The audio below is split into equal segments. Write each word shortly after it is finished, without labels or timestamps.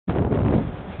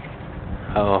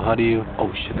Oh, how do you...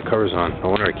 Oh, shit, the cover's on. No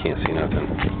wonder I can't see nothing.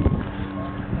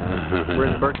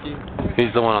 Where's Berkey?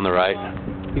 He's the one on the right.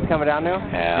 He's coming down now?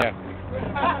 Yeah.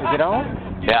 Is it on?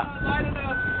 Yeah.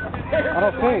 I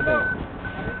don't see anything.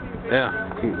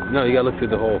 Yeah. No, you gotta look through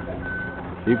the hole.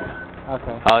 You...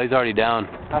 Okay. Oh, he's already down.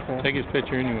 I see. Take his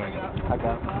picture anyway. I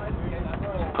got it.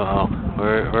 Oh,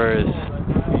 where is...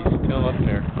 He's still up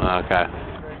there. Okay.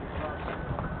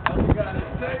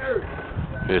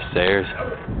 Here's Sayres.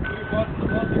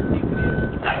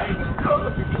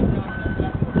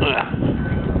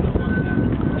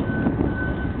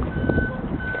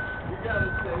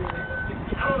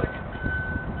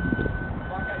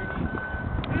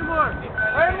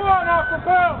 Lane one off the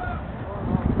belt.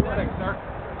 Thanks, sir.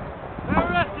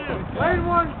 Lane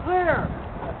one clear.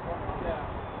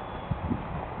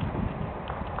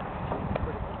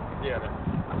 Yeah.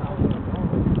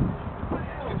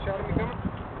 Good shot of me coming?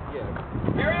 Yeah.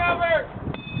 Carry over.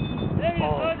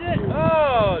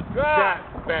 Oh, drop.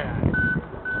 That's bad.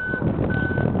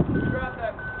 Drop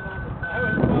that.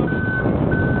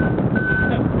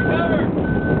 Recover.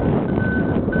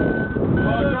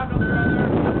 Oh, drop those around there.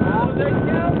 They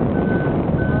count?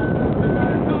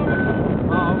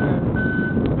 Oh, okay.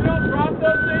 If you don't drop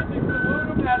those things, you can wound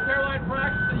them, have hairline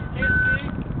fractures that you can't see.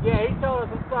 Yeah, he told us.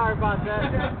 I'm sorry about that.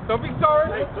 Don't be sorry.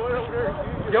 Hey, go over there.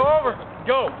 Go over.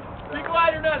 Go. Be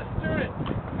glad you're not a student.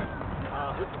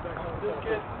 Just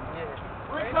kidding.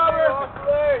 Recover.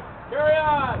 Carry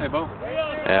on. Hey, Bo.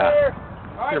 Yeah.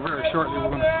 You're very short.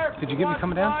 Did you get me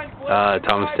coming down?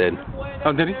 Thomas did.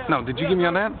 Oh, did he? No, did you get me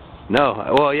on that?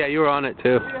 No. Well, yeah, you were on it,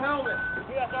 too.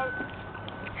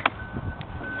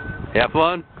 Yeah,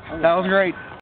 Flown? That was great.